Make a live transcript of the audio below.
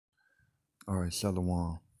All right,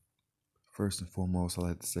 Shalom. First and foremost, I'd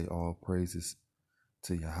like to say all praises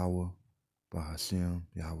to Yahweh, Bahashem,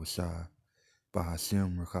 Yahawashi,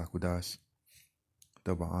 Bahashem, Rakakwadash.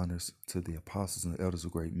 Double honors to the apostles and elders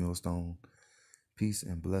of Great Millstone. Peace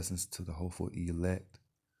and blessings to the hopeful elect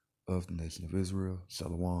of the nation of Israel.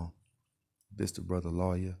 Shalom. This the brother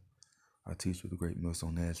lawyer, our teacher of the Great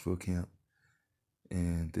Millstone Nashville camp.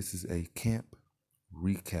 And this is a camp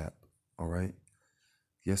recap, all right?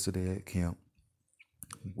 Yesterday at camp,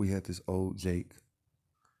 we had this old Jake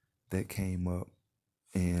that came up,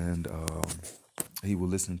 and he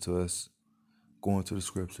would listen to us going to the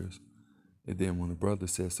scriptures. And then when the brother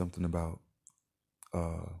said something about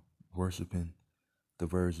worshiping the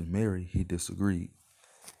Virgin Mary, he disagreed,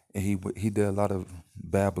 and he did a lot of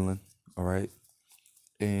babbling, all right.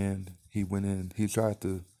 And he went in. He tried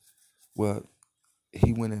to, well,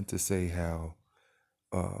 he went in to say how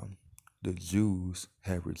the Jews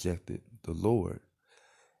had rejected the Lord,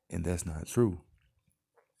 and that's not true.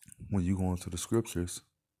 When you go into the scriptures,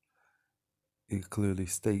 it clearly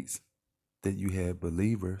states that you had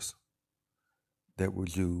believers that were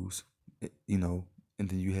Jews, and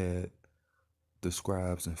then you had the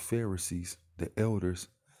scribes and Pharisees, the elders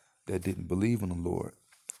that didn't believe in the Lord,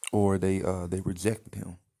 or they rejected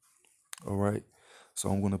him. All right,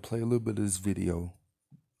 so I'm going to play a little bit of this video,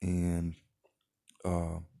 and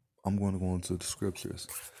I'm going to go into the scriptures.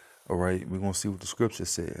 All right, we're going to see what the scripture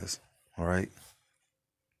says. All right.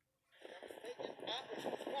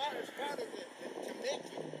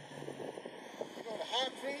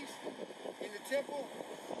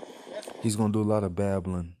 He's going to do a lot of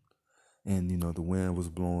babbling, and the wind was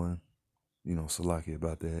blowing, Salaki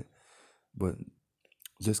about that, but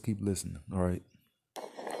just keep listening. All right.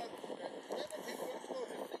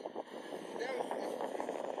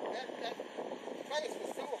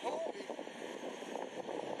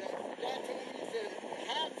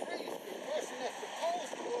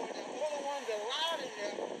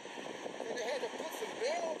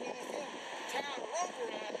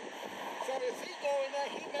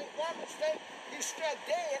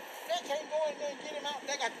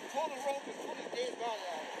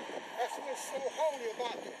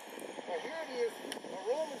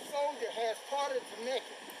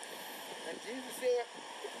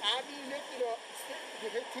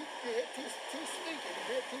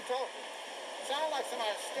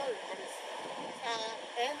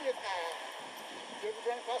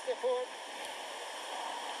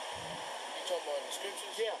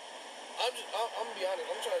 I'm gonna be honest.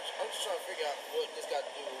 I'm just trying to figure out what this got to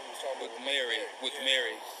do with what we was talking about with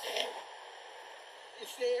Mary. It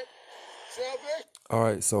said salvation. All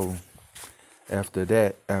right, so after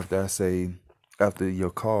that, after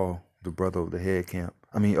your call, the brother over the head camp,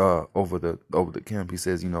 over the camp, he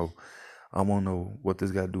says, I want to know what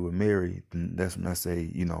this got to do with Mary. And that's when I say,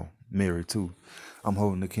 Mary too. I'm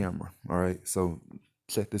holding the camera. All right, so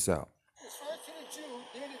check this out. It's first to the Jew,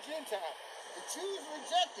 then the Gentile. The Jews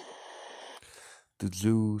rejected it. The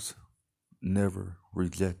Jews never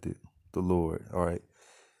rejected the Lord. All right,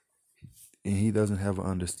 and he doesn't have an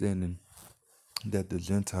understanding that the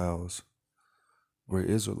Gentiles were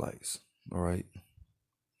Israelites. All right.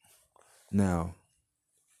 Now,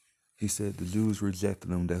 he said the Jews rejected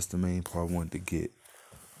them. That's the main part I wanted to get.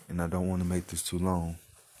 And I don't want to make this too long.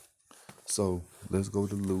 So let's go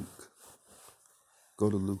to Luke. Go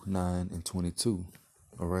to Luke 9:22.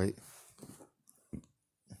 All right.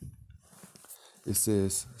 It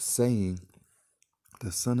says, saying,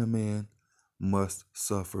 the Son of Man must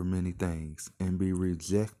suffer many things and be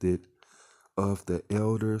rejected of the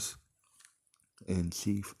elders and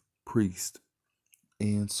chief priests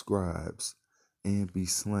and scribes, and be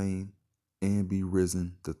slain and be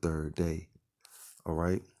risen the third day. All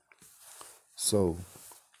right. So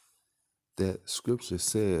that scripture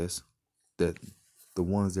says that the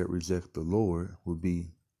ones that reject the Lord will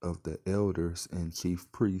be of the elders and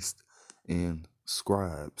chief priests and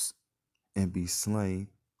scribes, and be slain,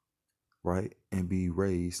 right, and be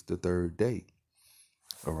raised the third day.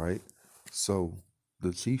 All right. So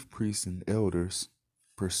the chief priests and elders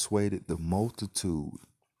persuaded the multitude.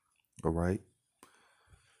 All right.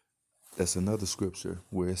 That's another scripture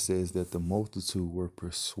where it says that the multitude were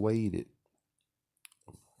persuaded.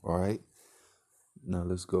 All right. Now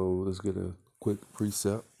let's get a quick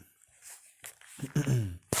precept.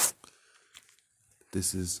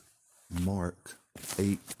 This is Mark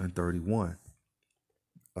 8:31.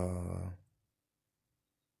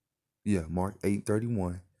 Mark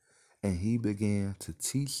 8:31. And he began to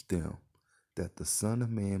teach them that the Son of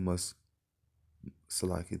Man must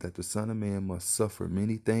suffer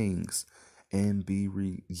many things and be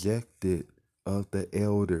rejected of the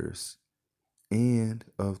elders and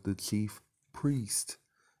of the chief priest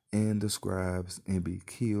and the scribes, and be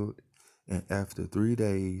killed, and after 3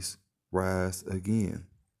 days rise again.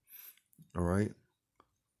 All right.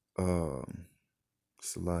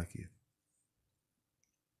 Salakia.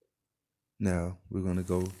 Now we're gonna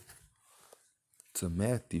go to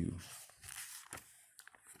Matthew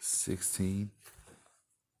 16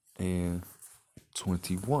 and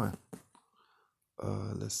 21.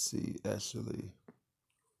 Let's see, actually.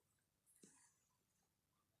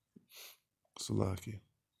 Salakia.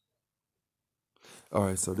 All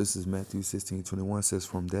right, so this is Matthew 16:21. Says,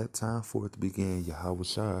 from that time forth began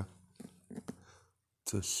Yahawashi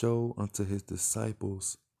to show unto his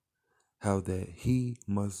disciples how that he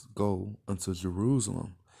must go unto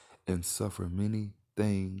Jerusalem and suffer many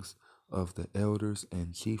things of the elders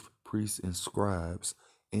and chief priests and scribes,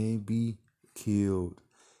 and be killed,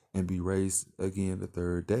 and be raised again the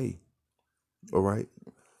third day. All right,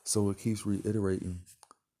 so it keeps reiterating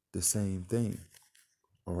the same thing.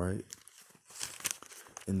 All right,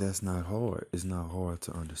 and that's not hard. It's not hard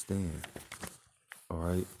to understand. All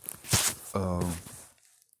right.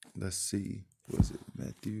 Let's see. Was it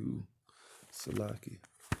Matthew Salaki?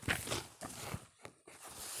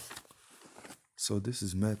 So this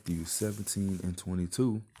is Matthew 17 and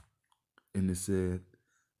 22. And it said,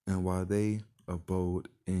 and while they abode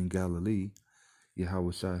in Galilee,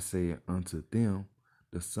 Yahawashi said unto them,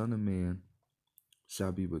 the Son of Man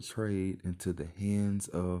shall be betrayed into the hands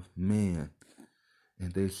of man,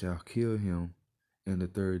 and they shall kill him, and the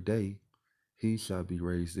third day he shall be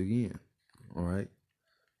raised again. All right,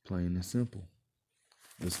 plain and simple.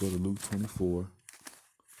 Let's go to Luke 24.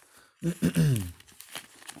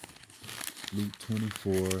 Luke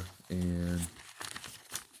 24 and I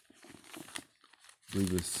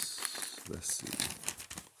believe it's, let's see,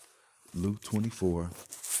 Luke 24.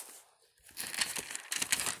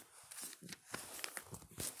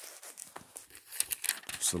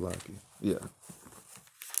 Salaki. Yeah.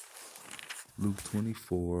 Luke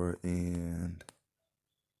 24 and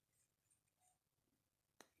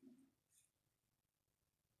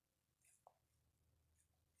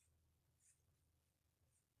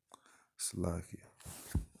Salaki.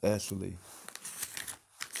 Actually,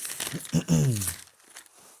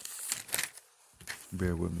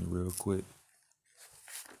 bear with me real quick.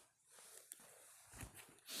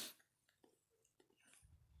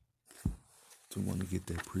 Don't want to get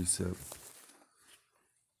that precept.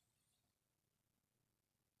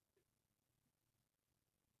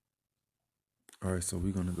 All right, so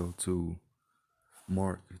we're going to go to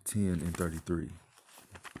Mark 10 and 33.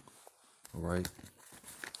 All right,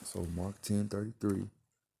 so Mark 10:33,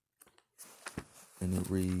 and it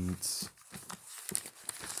reads,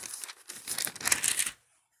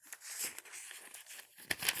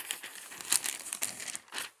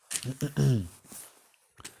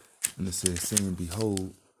 and it says, saying,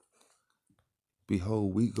 behold, we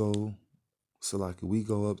go, Salaki, we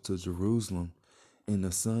go up to Jerusalem, and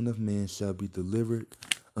the Son of Man shall be delivered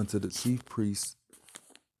unto the chief priests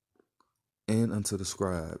and unto the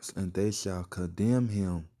scribes, and they shall condemn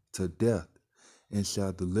him to death, and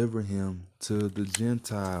shall deliver him to the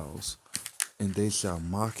Gentiles, and they shall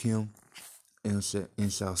mock him, and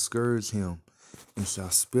shall scourge him, and shall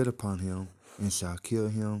spit upon him, and shall kill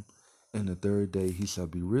him, and the third day he shall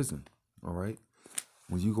be risen. All right.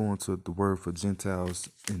 When you go into the word for Gentiles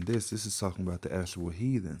in this is talking about the actual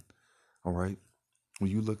heathen. All right.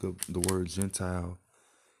 When you look up the word Gentile,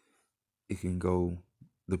 it can go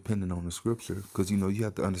depending on the scripture, because you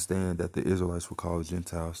have to understand that the Israelites were called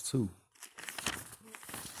Gentiles too.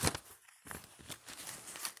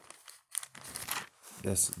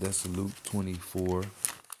 That's Luke 24.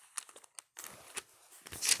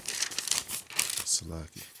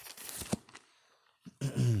 Salaki.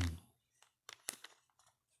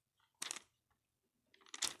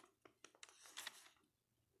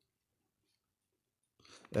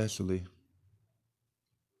 Actually,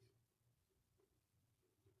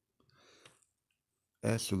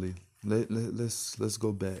 let's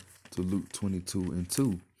go back to Luke 22 and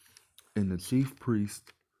 2. And the chief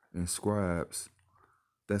priests and scribes,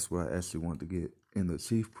 that's what I actually want to get. And the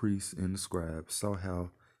chief priests and the scribes saw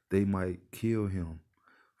how they might kill him,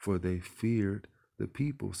 for they feared the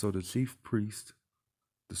people. So the chief priests,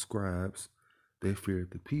 the scribes, they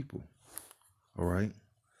feared the people. All right.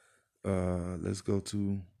 Let's go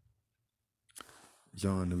to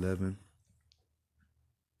John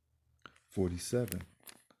 11:47.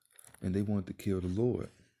 And they wanted to kill the Lord.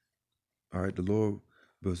 All right. The Lord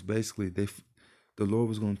was basically, the Lord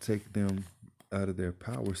was going to take them out of their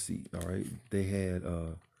power seat. All right. They had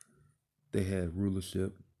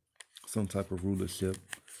rulership, some type of rulership,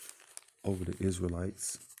 over the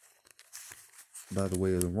Israelites by the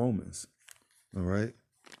way of the Romans. All right.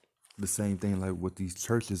 The same thing like what these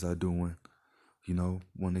churches are doing,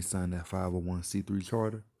 when they sign that 501c3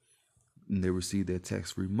 charter and they receive their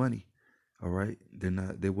tax-free money. All right.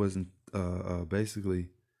 They wasn't basically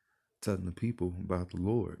telling the people about the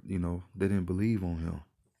Lord. They didn't believe on him.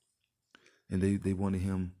 And they wanted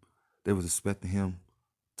him, they was expecting him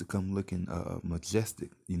to come looking majestic,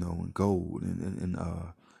 in gold and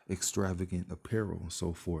extravagant apparel and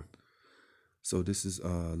so forth. So this is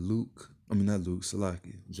John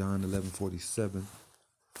 11:47.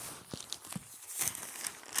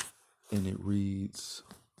 And it reads,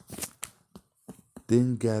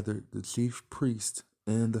 Then gathered the chief priests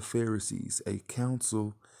and the Pharisees a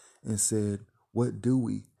council and said, What do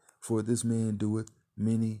we? For this man doeth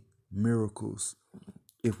many miracles.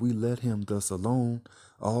 If we let him thus alone,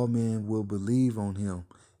 all men will believe on him,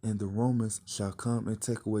 and the Romans shall come and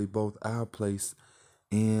take away both our place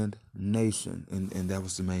and nation. And that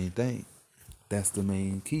was the main thing. That's the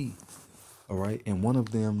main key. All right. And one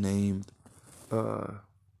of them named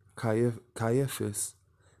Caiaphas,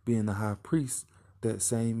 being the high priest, that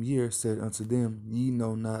same year said unto them, Ye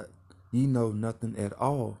know nothing at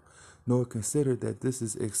all, nor consider that this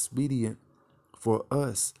is expedient for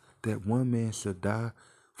us, that one man should die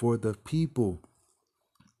for the people.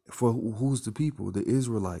 For who's the people? The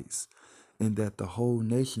Israelites. And that the whole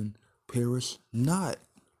nation perish not.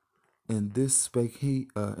 And this spake he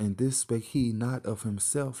not of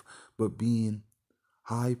himself, but being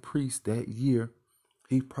high priest that year,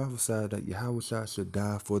 he prophesied that Yahawashi should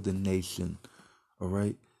die for the nation. All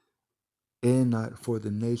right. And not for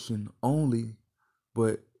the nation only,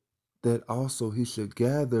 but that also he should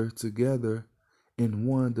gather together in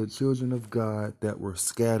one the children of God that were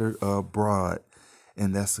scattered abroad.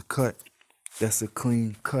 And that's a cut. That's a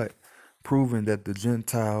clean cut, proving that the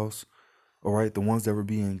Gentiles, all right, the ones that were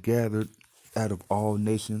being gathered out of all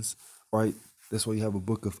nations, right? That's why you have a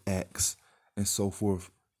book of Acts and so forth.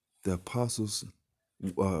 The apostles,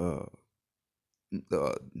 the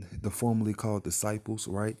formerly called disciples,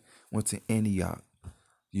 right, went to Antioch.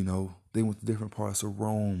 They went to different parts of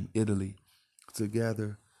Rome, Italy, to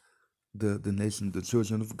gather the nation, the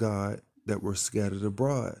children of God that were scattered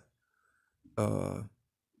abroad.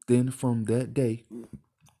 Then from that day,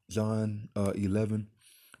 John 11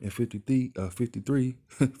 and 53,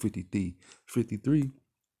 53,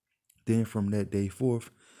 then from that day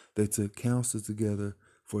forth, they took counsel together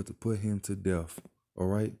for to put him to death. All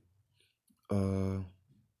right.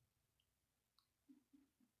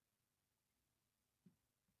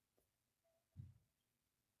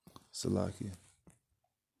 Salakia.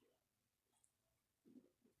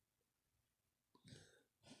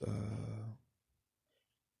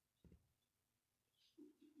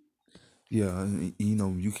 Yeah,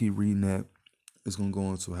 you keep reading that, it's going to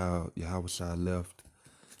go into how Yahawashi left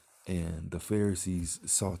and the Pharisees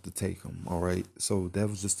sought to take him. All right. So that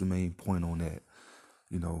was just the main point on that,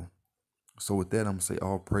 So with that, I'm going to say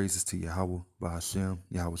all praises to Yahweh, Bahashem,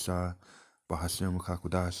 Yahawashi, Bahashem,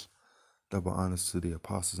 Rakakwadash. Double honors to the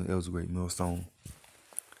apostles and elders of Great Millstone.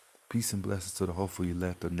 Peace and blessings to the hopeful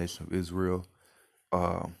elect of the nation of Israel.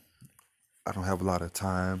 I don't have a lot of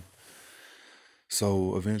time,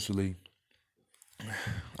 so eventually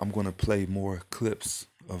I'm going to play more clips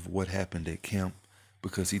of what happened at camp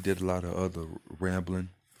because he did a lot of other rambling.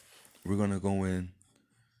 We're going to go in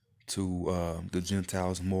to the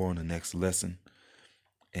Gentiles more on the next lesson.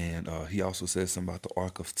 And he also said something about the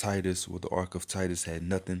Ark of Titus, where the Ark of Titus had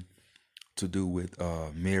nothing to do with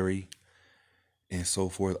Mary and so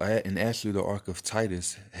forth. And actually, the Ark of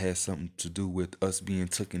Titus has something to do with us being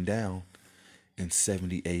taken down in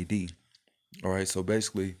 70 AD. All right, so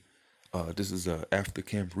basically, this is a after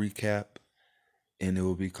camp recap, and it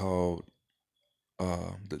will be called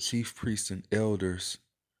The Chief Priests and Elders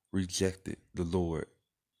Rejected the Lord,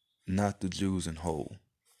 Not the Jews in Whole.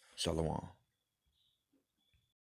 Shalom.